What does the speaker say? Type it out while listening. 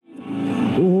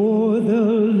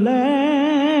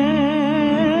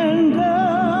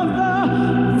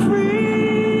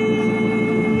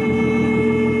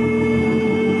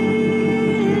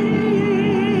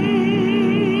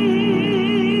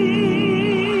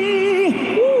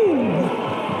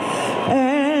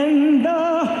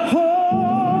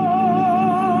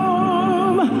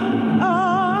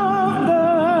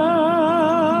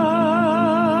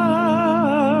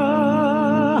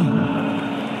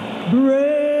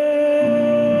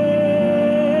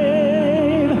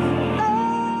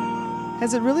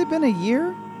Has it really been a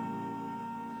year?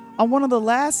 On one of the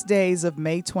last days of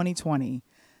May 2020,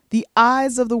 the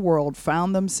eyes of the world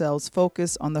found themselves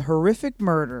focused on the horrific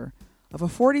murder of a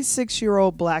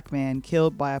 46-year-old black man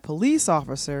killed by a police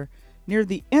officer near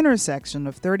the intersection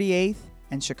of 38th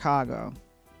and Chicago.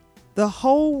 The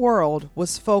whole world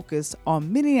was focused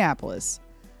on Minneapolis,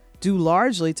 due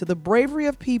largely to the bravery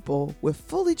of people with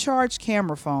fully charged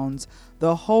camera phones.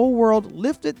 The whole world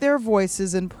lifted their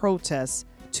voices in protest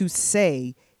to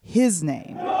say his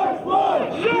name. George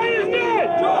Floyd! Say his name!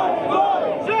 George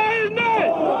Floyd! Say his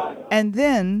name! And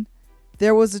then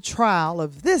there was a trial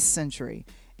of this century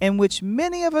in which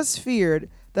many of us feared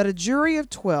that a jury of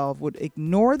 12 would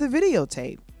ignore the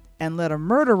videotape and let a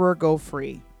murderer go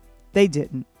free. They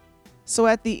didn't. So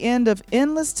at the end of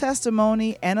endless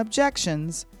testimony and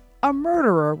objections, a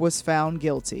murderer was found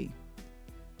guilty.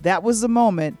 That was the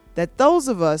moment that those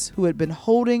of us who had been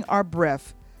holding our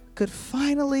breath could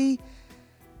finally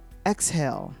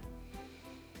exhale.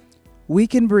 We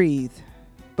can breathe,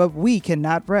 but we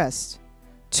cannot rest.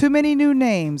 Too many new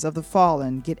names of the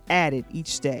fallen get added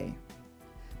each day.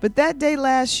 But that day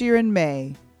last year in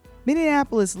May,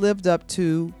 Minneapolis lived up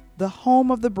to the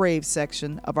Home of the Brave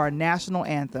section of our national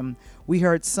anthem we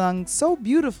heard sung so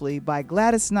beautifully by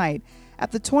Gladys Knight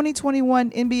at the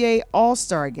 2021 NBA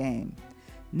All-Star Game.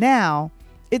 Now,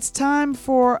 it's time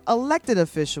for elected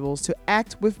officials to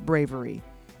act with bravery.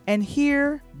 And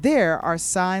here, there are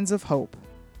signs of hope.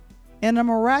 In a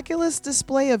miraculous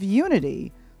display of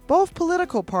unity, both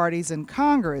political parties in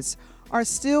Congress are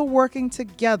still working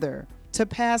together to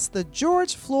pass the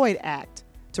George Floyd Act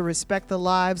to respect the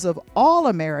lives of all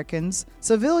Americans,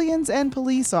 civilians and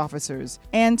police officers,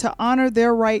 and to honor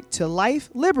their right to life,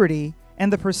 liberty,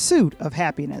 and the pursuit of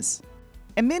happiness.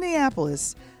 In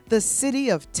Minneapolis, the city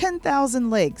of 10,000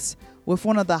 lakes, with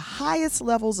one of the highest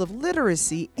levels of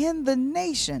literacy in the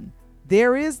nation,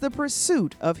 there is the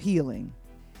pursuit of healing.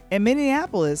 In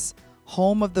Minneapolis,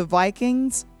 home of the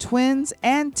Vikings, Twins,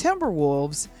 and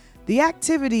Timberwolves, the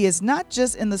activity is not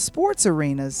just in the sports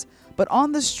arenas, but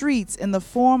on the streets in the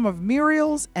form of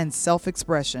murals and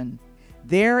self-expression.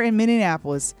 There in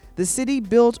Minneapolis, the city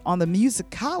built on the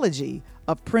musicology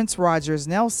of Prince Rogers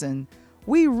Nelson,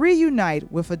 we reunite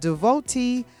with a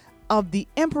devotee of the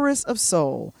Empress of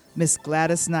Soul, Miss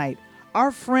Gladys Knight, our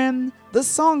friend, the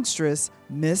songstress,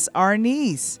 Miss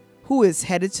Arnise, who is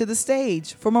headed to the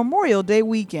stage for Memorial Day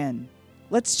weekend.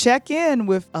 Let's check in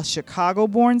with a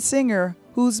Chicago-born singer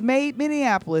who's made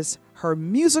Minneapolis her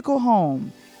musical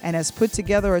home and has put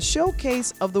together a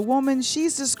showcase of the woman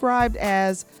she's described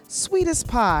as sweet as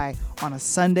pie on a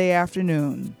Sunday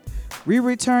afternoon. We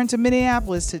return to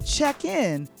Minneapolis to check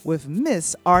in with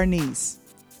Miss Arnise.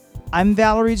 I'm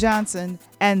Valerie Johnson,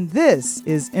 and this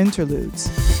is Interludes.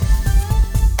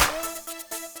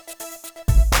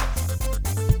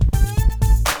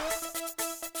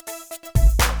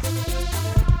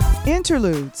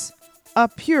 Interludes, a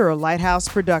Pure Lighthouse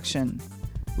production.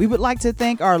 We would like to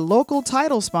thank our local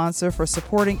title sponsor for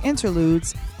supporting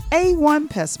Interludes, A1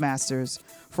 Pestmasters,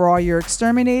 for all your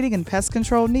exterminating and pest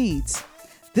control needs.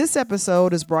 This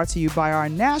episode is brought to you by our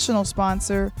national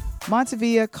sponsor,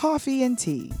 Montevilla Coffee and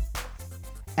Tea.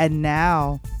 And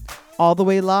now, all the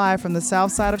way live from the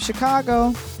south side of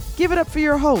Chicago, give it up for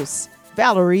your host,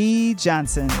 Valerie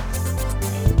Johnson.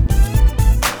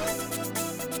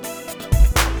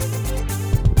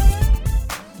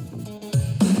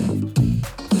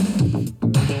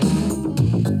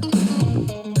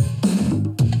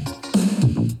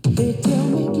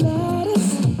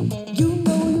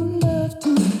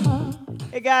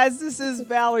 Guys, this is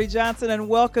Valerie Johnson and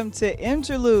welcome to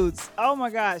Interludes. Oh my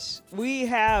gosh, we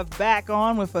have back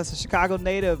on with us a Chicago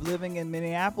native living in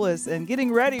Minneapolis and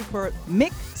getting ready for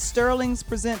Mick Sterling's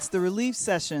Presents the Relief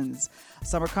Sessions, a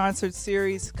summer concert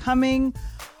series coming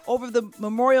over the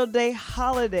Memorial Day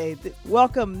holiday.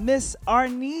 Welcome, Miss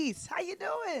Arnise. How you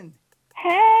doing?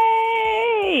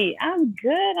 Hey, I'm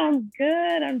good.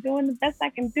 I'm doing the best I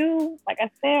can do. Like I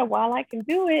said, while I can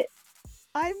do it.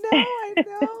 I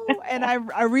know. And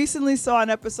I recently saw an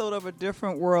episode of A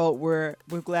Different World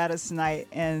with Gladys Knight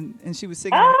and she was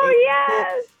singing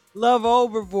yes. Love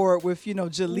Overboard with,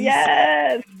 Jaleesa.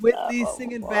 Yes. Whitley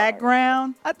singing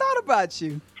background. I thought about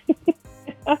you.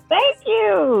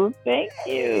 Thank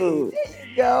you. There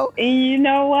you go. And you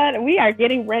know what? We are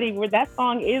getting ready. That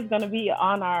song is going to be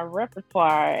on our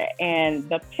repertoire. And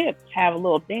the Pips have a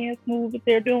little dance move that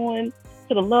they're doing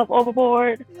to the Love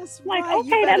Overboard. That's like, right.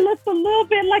 okay, that looks a little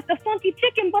bit like the Funky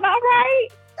Chicken, but all right.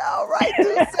 All right,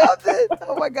 do something.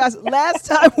 Oh my gosh. Last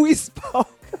time we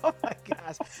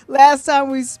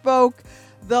spoke,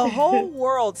 the whole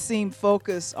world seemed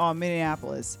focused on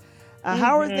Minneapolis.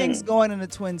 How are things going in the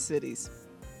Twin Cities?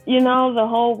 You know, the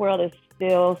whole world is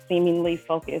still seemingly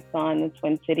focused on the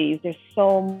Twin Cities. There's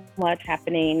so much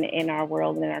happening in our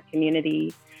world and in our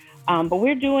community. But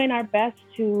we're doing our best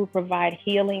to provide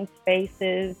healing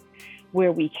spaces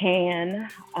where we can.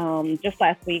 Just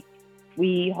last week,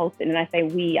 we hosted, and I say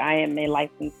we, I am a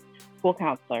licensed school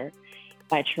counselor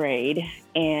by trade,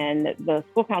 and the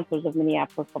school counselors of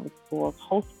Minneapolis Public Schools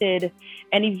hosted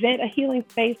an event, a healing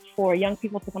space for young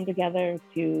people to come together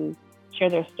to share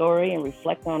their story and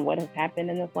reflect on what has happened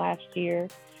in this last year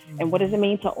and what does it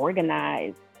mean to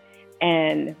organize.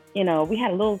 And, you know, we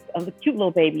had a cute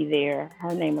little baby there.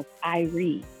 Her name was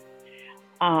Irene.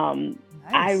 Nice.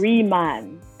 Irene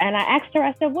Man. And I asked her,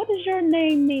 I said, what does your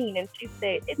name mean? And she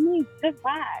said, it means good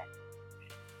vibes.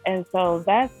 And so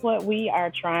that's what we are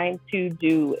trying to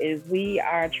do, is we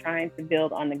are trying to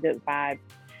build on the good vibes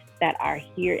that are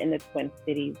here in the Twin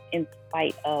Cities in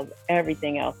spite of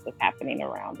everything else that's happening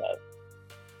around us.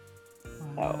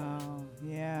 Wow.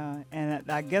 Yeah.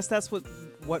 And I guess that's what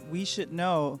we should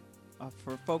know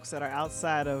for folks that are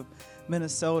outside of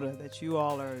Minnesota, that you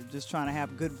all are just trying to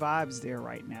have good vibes there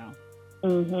right now.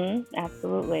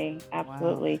 Absolutely.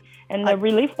 Absolutely. Wow. And the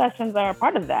relief sessions are a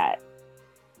part of that.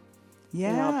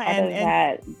 Yeah. You know, part of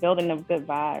that building of good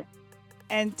vibes.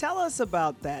 And tell us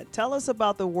about that. Tell us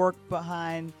about the work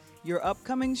behind your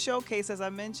upcoming showcase, as I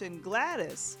mentioned,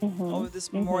 Gladys, over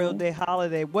this Memorial Day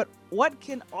holiday. What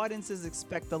can audiences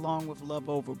expect along with Love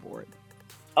Overboard?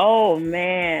 Oh,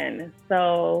 man.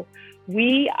 So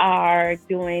we are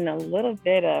doing a little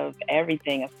bit of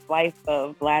everything, a slice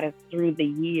of Gladys through the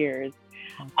years,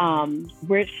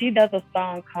 where she does a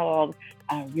song called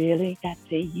I Really Got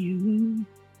to Use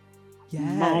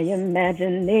My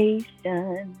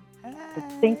Imagination to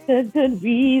think the good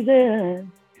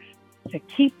reason to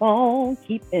keep on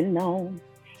keeping on,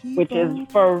 which is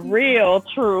for real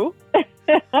true.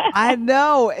 I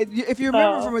know. If you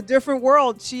remember from A Different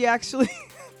World, they actually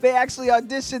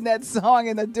auditioned that song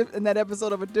in that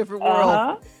episode of A Different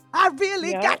World. I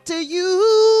really got to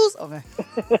use. Okay.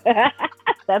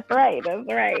 That's right. That's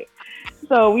right.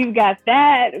 So we've got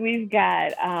that. We've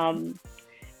got,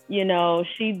 you know,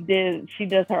 she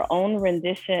does her own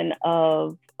rendition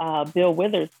of Bill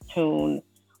Withers' tune,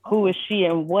 Who Is She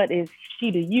and What Is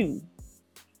She to You?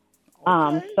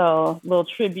 So a little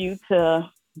tribute to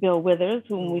Bill Withers,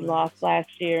 whom we lost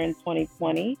last year in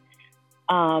 2020.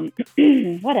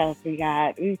 What else we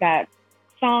got? We've got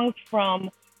songs from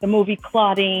the movie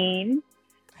Claudine.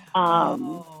 As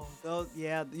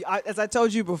I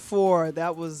told you before,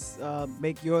 that was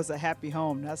Make Yours a Happy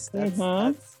Home. That's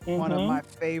one of my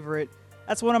favorite.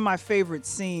 That's one of my favorite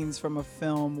scenes from a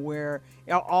film, where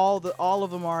all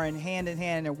of them are hand in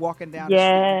hand and walking down the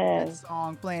street with that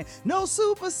song playing. No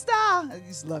superstar. I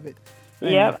just love it.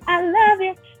 Yep. I love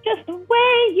you just the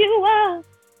way you are.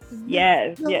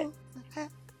 Yes. Yes.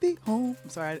 Happy home. I'm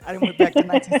sorry. I didn't went back to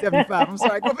 1975. I'm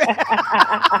sorry. Go back.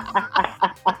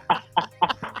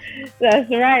 That's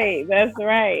right. That's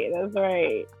right. That's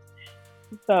right.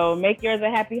 So Make Yours a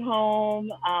Happy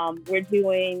Home. We're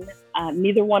doing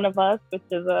Neither One of Us, which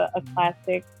is a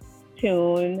classic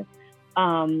tune.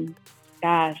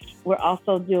 We're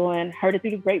also doing Heard It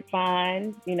Through the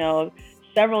Grapevine. You know,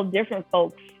 several different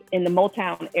folks in the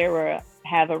Motown era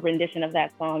have a rendition of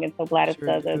that song, and so Gladys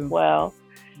does as well.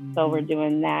 So we're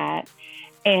doing that.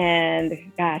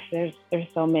 And gosh, there's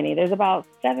so many. There's about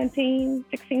 17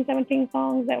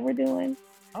 songs that we're doing.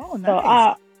 Oh, nice. So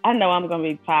I know I'm going to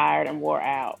be tired and wore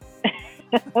out.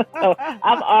 So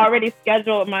I've already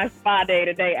scheduled my spa day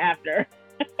the day after.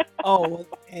 Oh,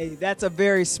 hey, that's a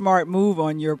very smart move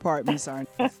on your part, Miss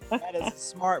Arnise. That is a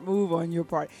smart move on your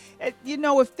part. You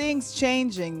know, with things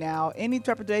changing now, any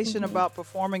trepidation about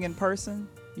performing in person?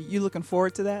 You looking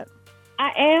forward to that?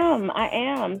 I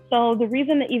am. So the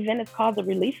reason the event is called the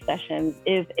Relief Sessions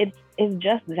is it's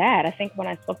just that. I think when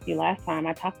I spoke to you last time,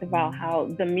 I talked about how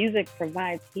the music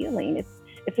provides healing.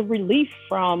 It's a relief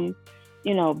from,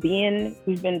 you know,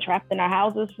 we've been trapped in our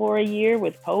houses for a year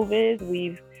with COVID.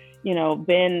 We've, you know,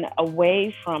 been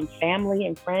away from family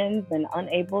and friends and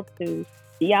unable to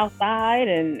be outside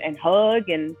and hug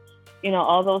and, you know,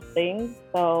 all those things.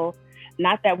 So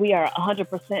not that we are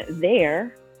 100%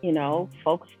 there. You know,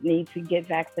 folks need to get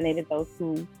vaccinated, those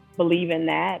who believe in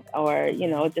that, or, you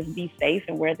know, just be safe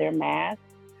and wear their masks.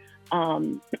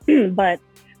 But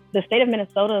the state of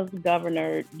Minnesota's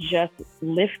governor just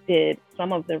lifted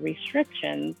some of the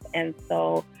restrictions. And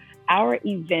so our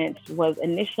event was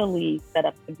initially set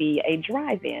up to be a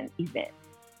drive-in event.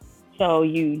 So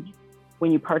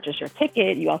when you purchase your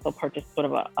ticket, you also purchase sort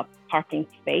of a parking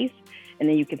space, and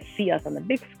then you can see us on the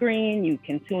big screen. You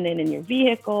can tune in your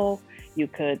vehicle. You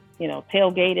could,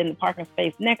 tailgate in the parking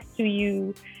space next to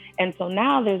you. And so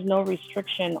now there's no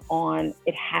restriction on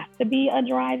it has to be a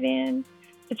drive-in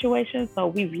situation. So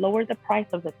we've lowered the price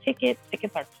of the ticket.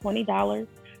 Tickets are $20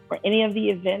 for any of the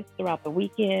events throughout the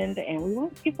weekend. And we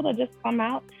want people to just come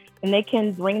out and they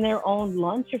can bring their own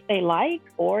lunch if they like,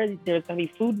 or there's going to be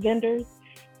food vendors.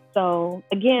 So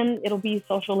again, it'll be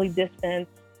socially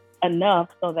distanced enough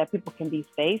so that people can be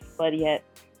safe, but yet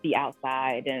be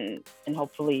outside, and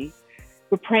hopefully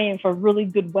we're praying for really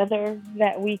good weather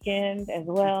that weekend as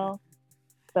well.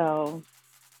 So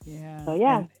yeah.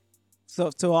 And so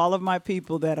to all of my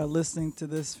people that are listening to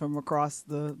this from across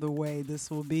the way, this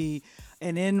will be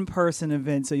an in-person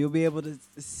event. So you'll be able to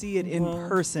see it in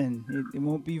person. It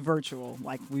won't be virtual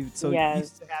like we've so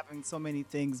used to having so many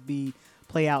things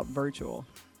play out virtual.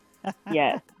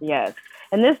 Yes.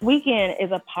 And this weekend is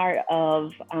a part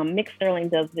of Mick Sterling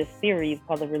does this series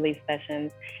called the Release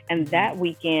Sessions, and that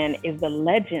weekend is the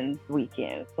Legends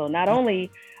weekend. So not only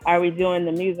are we doing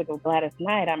the music of Gladys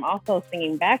Knight, I'm also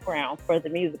singing background for the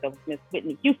music of Miss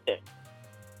Whitney Houston.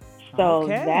 So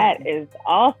that is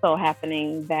also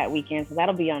happening that weekend. So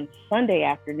that'll be on Sunday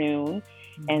afternoon,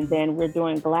 and then we're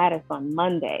doing Gladys on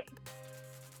Monday.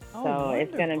 So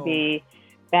it's going to be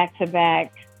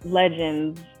back-to-back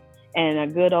legends and a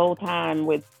good old time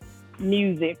with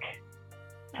music,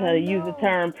 to use the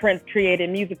term Prince created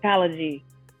musicology.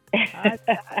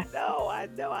 I know.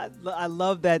 I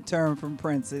love that term from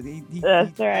Prince.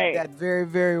 That's right. That very,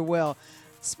 very well.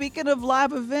 Speaking of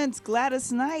live events, Gladys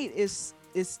Knight is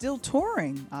still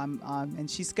touring,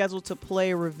 and she's scheduled to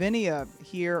play Ravinia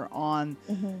here on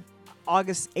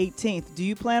August 18th. Do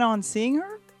you plan on seeing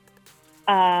her?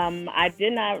 I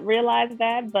did not realize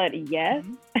that, but yes.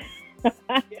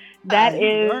 That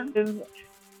is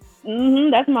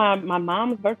that's my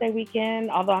mom's birthday weekend,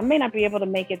 although I may not be able to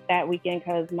make it that weekend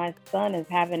because my son is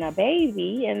having a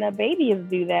baby, and the baby is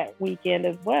due that weekend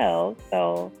as well.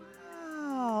 So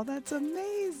wow, that's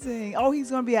amazing. Oh, he's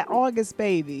going to be at August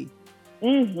baby.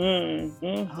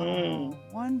 Oh,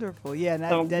 wonderful. Yeah.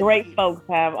 Some great folks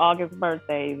have August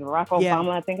birthdays. Barack Obama,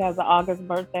 I think, has an August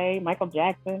birthday. Michael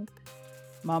Jackson.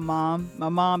 My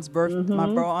mom's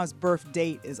birth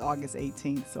date is August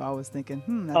 18th. So I was thinking,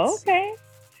 that's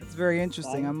very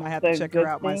interesting. I might have to check her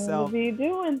out myself. What are you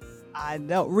doing? I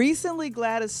know. Recently,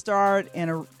 Gladys starred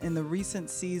in the recent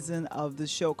season of the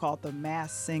show called The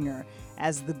Masked Singer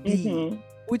as the Bee.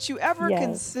 Would you ever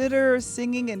consider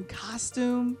singing in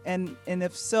costume? And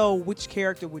if so, which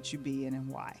character would you be in and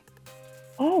why?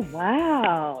 Oh,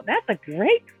 wow. That's a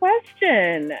great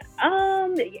question.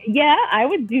 Yeah, I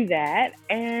would do that.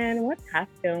 And what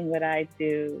costume would I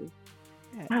do?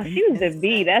 Wow, she was a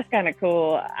bee. That's kind of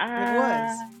cool. It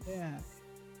was. Yeah.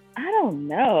 I don't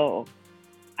know.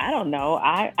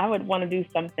 I would want to do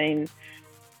something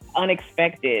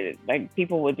unexpected. Like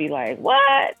people would be like,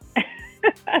 what?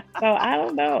 So I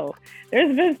don't know.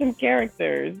 There's been some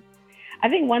characters. I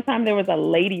think one time there was a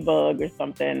ladybug or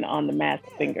something on the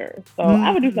Masked Singer. So I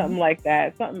would do something like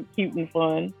that. Something cute and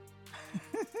fun,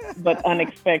 but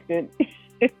unexpected.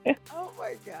 Oh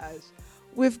my gosh.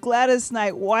 With Gladys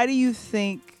Knight, why do you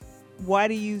feel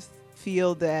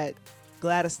that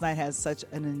Gladys Knight has such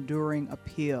an enduring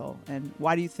appeal? And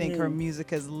why do you think her music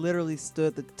has literally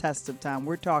stood the test of time?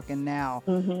 We're talking now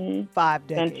 5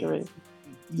 decades. Centuries.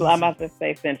 Well, I'm about to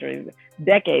say centuries.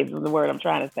 Decades is the word I'm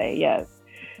trying to say, yes.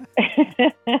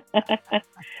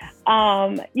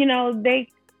 They,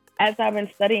 as I've been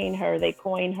studying her, they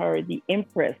coined her the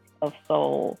Empress of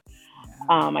Soul.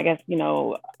 I guess,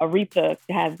 Aretha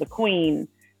has the Queen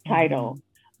title,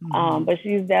 but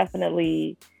she's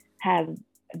definitely has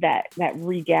that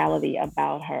regality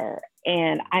about her.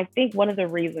 And I think one of the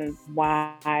reasons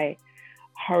why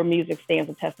her music stands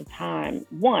the test of time,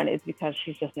 one, is because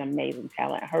she's just an amazing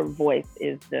talent. Her voice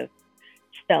is just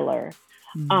stellar.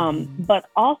 But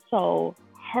also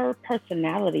her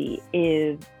personality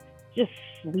is just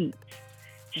sweet.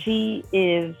 She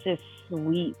is just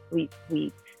sweet.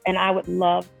 And I would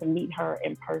love to meet her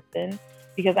in person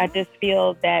because I just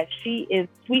feel that she is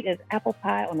sweet as apple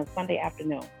pie on a Sunday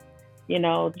afternoon.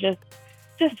 Just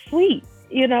sweet,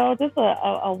 just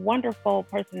a wonderful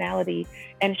personality.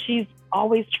 And she's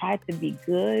always tried to be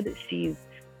good. She's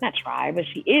not tried, but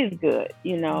she is good.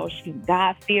 She's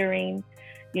God-fearing.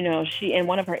 She, in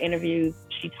one of her interviews,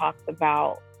 she talks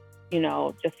about,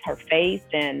 just her faith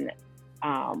and,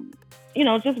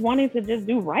 just wanting to just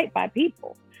do right by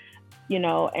people,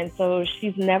 and so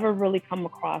she's never really come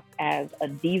across as a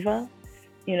diva.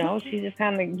 She just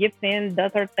kind of gets in,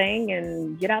 does her thing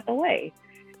and get out the way,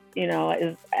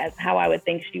 as how I would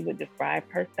think she would describe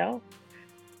herself,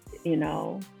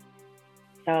 So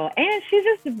So, and she's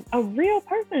just a real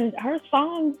person. Her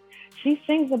songs, she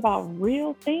sings about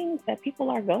real things that people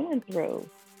are going through,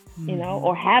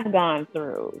 or have gone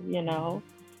through,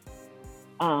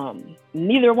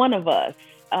 Neither one of us,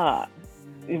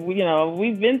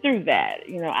 we've been through that.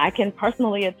 I can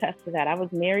personally attest to that. I was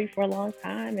married for a long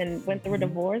time and went through a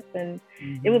divorce, and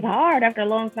it was hard after a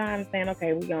long time saying,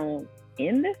 okay, we're going to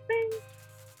end this thing.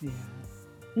 Yeah.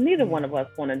 Neither one of us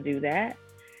want to do that,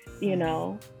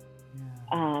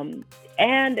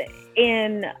 And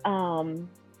in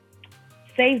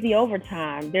Save the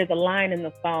Overtime, there's a line in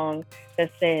the song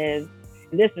that says,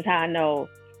 this is how I know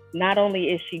not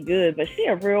only is she good, but she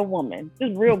a real woman,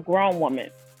 this real grown woman.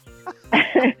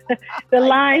 The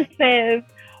line says,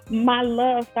 my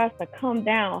love starts to come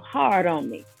down hard on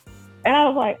me. And I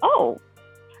was like, oh,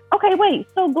 okay, wait.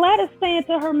 So Gladys saying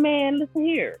to her man, listen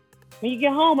here, when you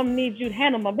get home, I'm gonna need you to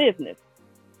handle my business.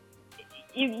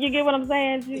 You get what I'm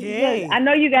saying? Yeah. I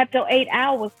know you got your 8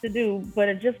 hours to do, but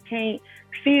it just can't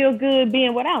feel good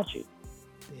being without you.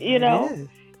 She's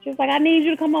like, I need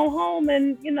you to come on home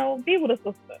and, be with a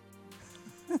sister.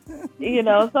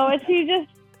 So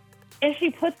and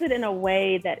she puts it in a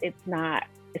way that it's not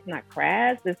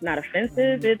crass, it's not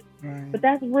offensive, but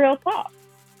that's real talk.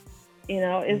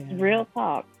 It's real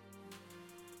talk.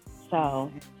 So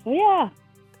yeah.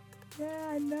 Yeah,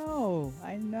 I know.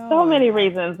 So many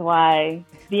reasons why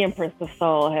the Empress of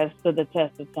Soul has stood the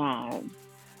test of time.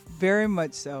 Very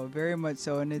much so.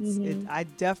 And I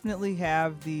definitely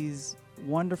have these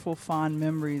wonderful, fond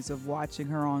memories of watching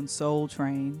her on Soul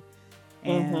Train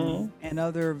and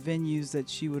other venues that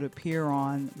she would appear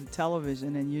on the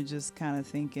television. And you're just kind of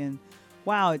thinking,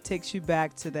 wow, it takes you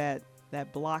back to that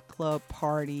block club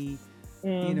party,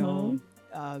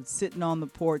 sitting on the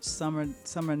porch summer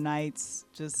nights,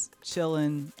 just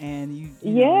chilling, and you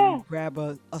grab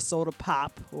a soda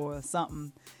pop or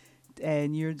something,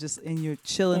 and you're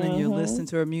chilling and you're listening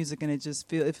to her music, and it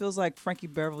feels like Frankie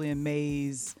Beverly and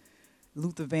Mays,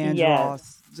 Luther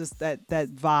Vandross, just that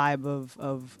vibe of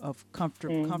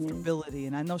comfortability.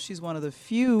 And I know she's one of the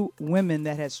few women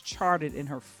that has charted in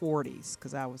her 40s,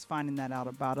 because I was finding that out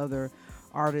about other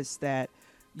artists that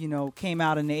came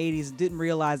out in the 80s, didn't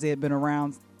realize they had been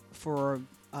around for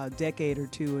a decade or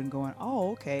two, and going,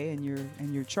 oh, okay, and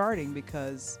you're charting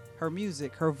because her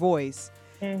music, her voice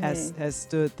has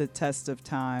stood the test of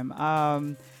time.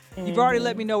 You've already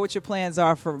let me know what your plans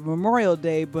are for Memorial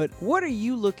Day, but what are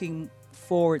you looking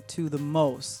forward to the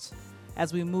most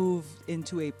as we move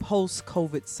into a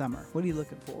post-COVID summer? What are you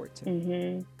looking forward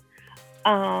to?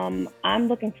 I'm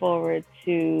looking forward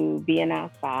to being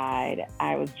outside.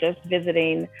 I was just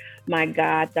visiting my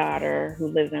goddaughter who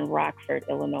lives in Rockford,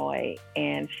 Illinois,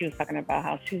 and she was talking about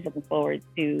how she was looking forward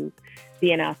to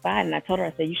being outside. And I told her,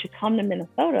 I said, you should come to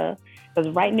Minnesota,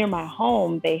 because right near my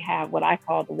home, they have what I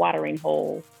call the watering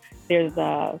hole. There's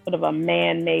a sort of a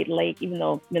man-made lake, even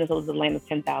though Minnesota's the land of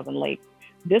 10,000 lakes.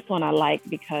 This one I like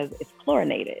because it's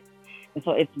chlorinated. And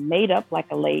so it's made up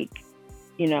like a lake,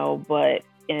 but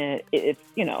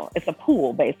it's a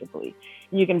pool basically.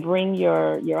 You can bring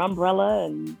your umbrella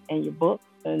and your books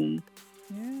and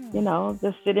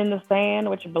just sit in the sand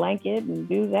with your blanket and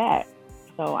do that.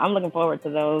 So I'm looking forward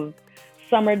to those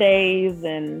summer days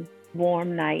and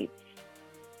warm nights.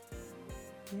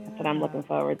 That's what I'm looking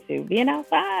forward to. Being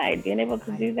outside, being able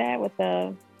to do that with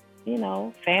the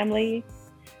family.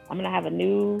 I'm gonna have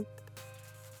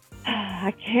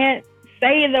I can't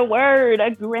say the word,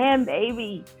 a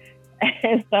grandbaby.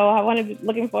 And so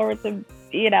looking forward to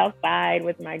being outside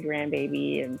with my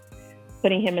grandbaby and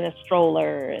putting him in a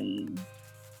stroller, and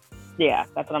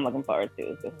that's what I'm looking forward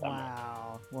to this summer.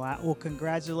 Wow. Well,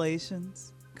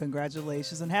 congratulations.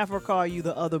 And have her call you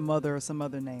the other mother or some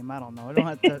other name. I don't know. It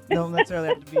don't necessarily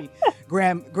have to be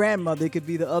grandmother. It could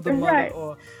be the other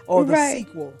mother or the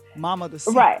sequel, Mama the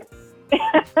sequel. Right.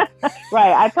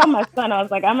 Right. I told my son, I was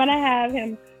like, I'm gonna have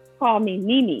him call me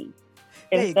Mimi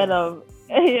instead of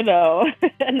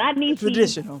not Nisi,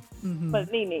 traditional,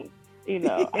 but Mimi. And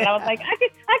I was like, I can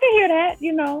hear that.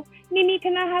 Mimi,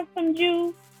 can I have some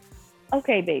juice?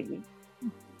 Okay, baby.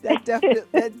 That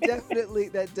definitely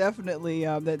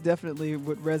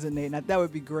would resonate. That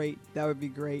would be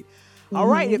great. All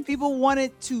right. If people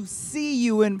wanted to see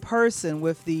you in person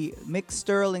with the Mick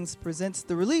Sterling's Presents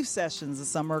the Relief Sessions, a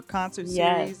summer concert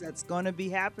series that's going to be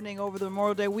happening over the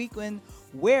Memorial Day weekend,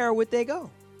 where would they go?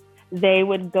 They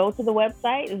would go to the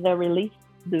website,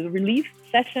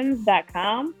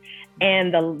 thereliefsessions.com,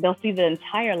 and they'll see the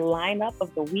entire lineup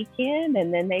of the weekend,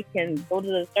 and then they can go to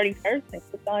the 31st and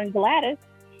click on Gladys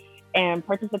and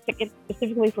purchase a ticket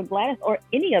specifically for Gladys or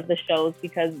any of the shows,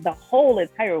 because the whole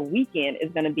entire weekend is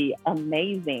going to be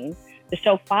amazing. the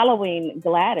show following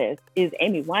Gladys is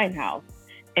Amy Winehouse,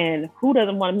 and who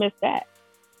doesn't want to miss that?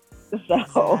 So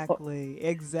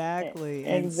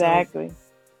Exactly.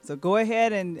 So go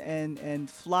ahead and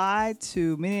fly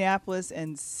to Minneapolis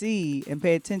and see and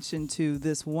pay attention to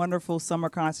this wonderful summer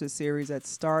concert series that's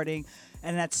starting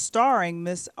and that's starring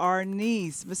Miss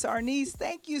Arnise. Miss Arnise,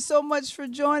 thank you so much for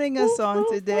joining us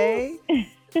on today.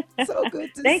 So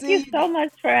good to Thank see you. Thank you so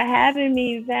much for having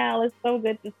me, Val. It's so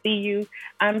good to see you.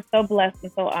 I'm so blessed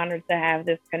and so honored to have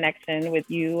this connection with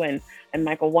you and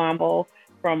Michael Womble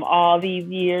from all these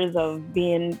years of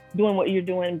doing what you're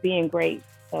doing, being great.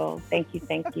 So thank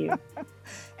you.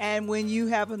 And when you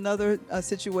have another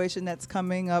situation that's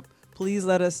coming up, please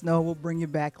let us know. We'll bring you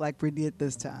back like we did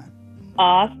this time.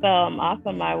 Awesome.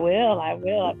 I will,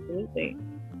 absolutely.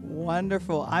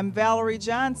 Wonderful. I'm Valerie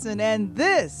Johnson, and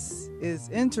this is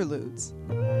Interludes.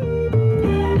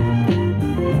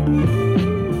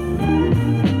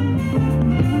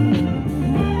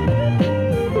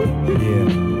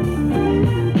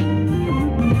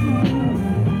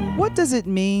 What does it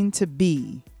mean to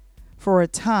be, for a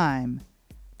time,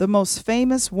 the most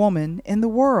famous woman in the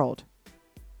world?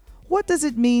 What does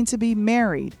it mean to be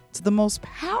married to the most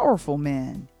powerful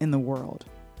man in the world?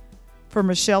 For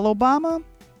Michelle Obama,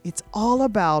 it's all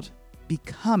about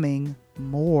becoming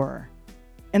more.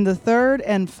 In the third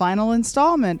and final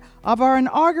installment of our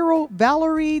inaugural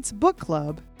Valerie's Book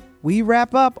Club, we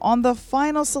wrap up on the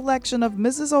final selection of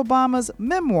Mrs. Obama's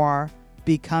memoir,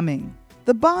 Becoming.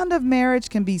 The bond of marriage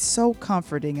can be so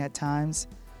comforting at times.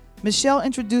 Michelle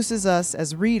introduces us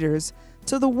as readers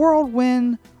to the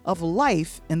whirlwind of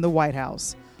life in the White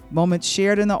House, moments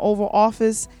shared in the Oval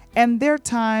Office, and their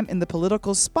time in the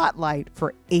political spotlight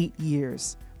for 8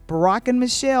 years. Barack and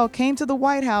Michelle came to the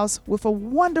White House with a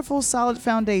wonderful solid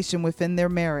foundation within their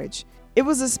marriage. It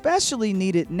was especially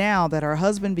needed now that her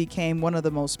husband became one of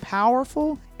the most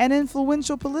powerful and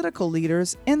influential political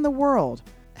leaders in the world.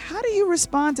 How do you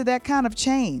respond to that kind of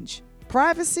change?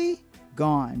 Privacy?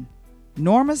 Gone.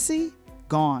 Normacy?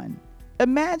 Gone.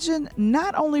 Imagine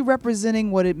not only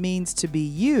representing what it means to be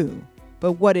you,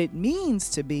 but what it means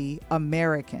to be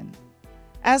American.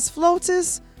 As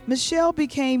FLOTUS, Michelle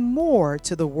became more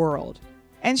to the world,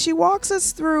 and she walks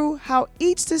us through how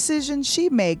each decision she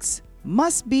makes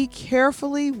must be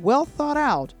carefully well thought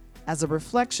out as a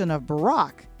reflection of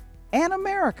Barack and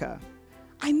America.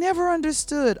 I never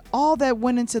understood all that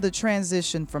went into the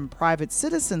transition from private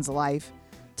citizen's life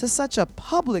to such a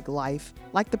public life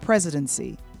like the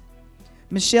presidency.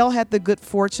 Michelle had the good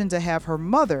fortune to have her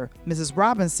mother, Mrs.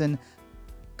 Robinson,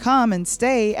 come and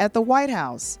stay at the White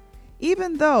House,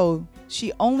 even though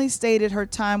she only stated her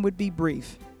time would be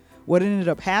brief. What ended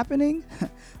up happening?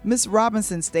 Miss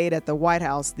Robinson stayed at the White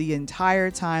House the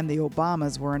entire time the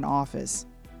Obamas were in office.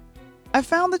 I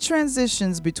found the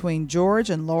transitions between George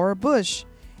and Laura Bush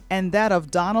and that of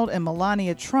Donald and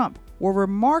Melania Trump were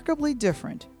remarkably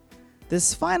different.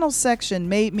 This final section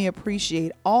made me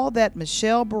appreciate all that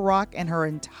Michelle, Barack, and her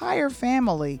entire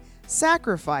family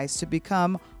sacrificed to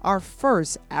become our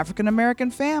first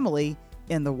African-American family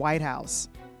in the White House.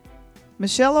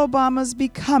 Michelle Obama's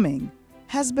Becoming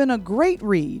has been a great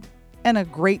read and a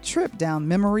great trip down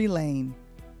memory lane.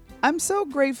 I'm so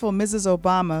grateful Mrs.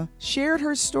 Obama shared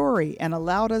her story and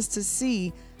allowed us to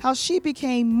see how she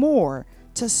became more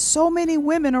to so many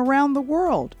women around the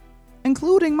world,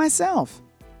 including myself.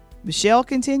 Michelle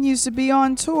continues to be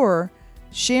on tour,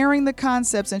 sharing the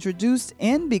concepts introduced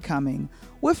in Becoming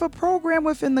with a program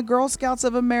within the Girl Scouts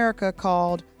of America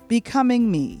called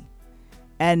Becoming Me.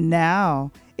 And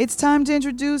now it's time to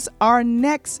introduce our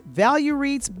next Value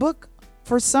Reads book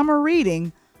for summer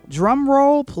reading. Drum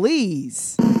roll,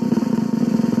 please.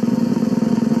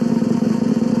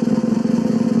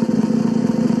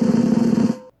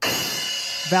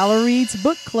 Valerie's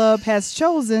Book Club has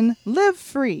chosen Live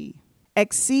Free,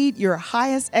 Exceed Your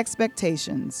Highest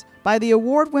Expectations by the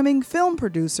award-winning film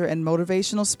producer and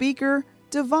motivational speaker,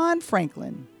 Devon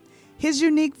Franklin. His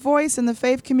unique voice in the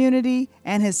faith community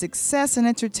and his success in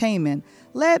entertainment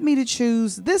led me to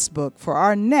choose this book for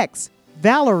our next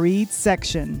Valerie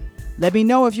section. Let me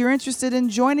know if you're interested in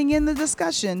joining in the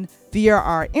discussion via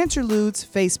our Interludes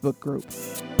Facebook group.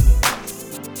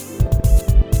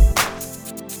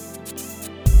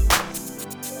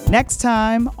 Next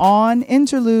time on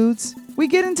Interludes, we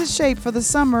get into shape for the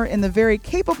summer in the very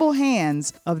capable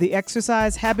hands of the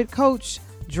exercise habit coach,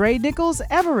 Dre Nichols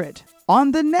Everett,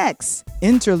 on the next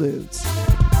Interludes.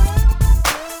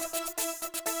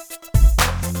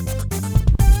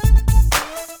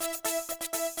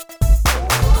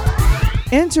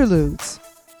 Interludes,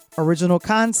 original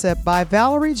concept by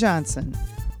Valerie Johnson,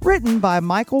 written by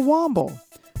Michael Womble,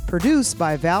 Produced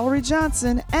by Valerie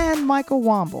Johnson and Michael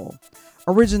Womble.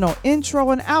 Original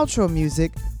intro and outro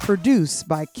music produced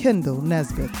by Kendall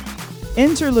Nesbitt.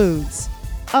 Interludes,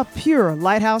 a pure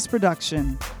Lighthouse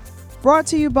production. Brought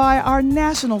to you by our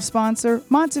national sponsor,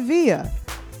 Montevia,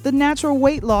 the natural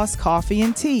weight loss coffee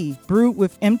and tea brewed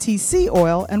with MTC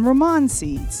oil and Ramon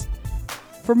seeds.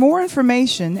 For more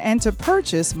information and to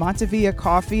purchase Montevia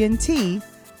coffee and tea,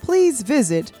 please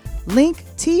visit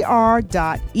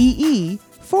linktr.ee/Pure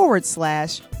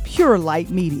Light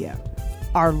Media.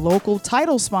 Our local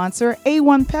title sponsor,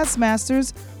 A1 Pest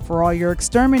Masters, for all your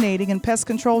exterminating and pest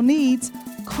control needs,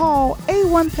 call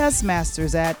A1 Pest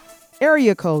Masters at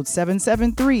area code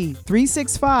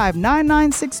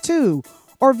 773-365-9962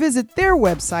 or visit their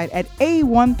website at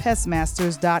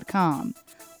a1pestmasters.com.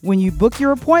 When you book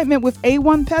your appointment with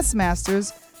A1 Pest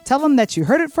Masters, tell them that you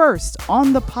heard it first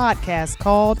on the podcast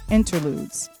called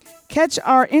Interludes. Catch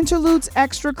our Interludes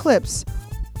extra clips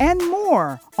and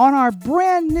more on our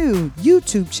brand new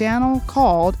YouTube channel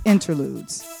called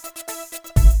Interludes.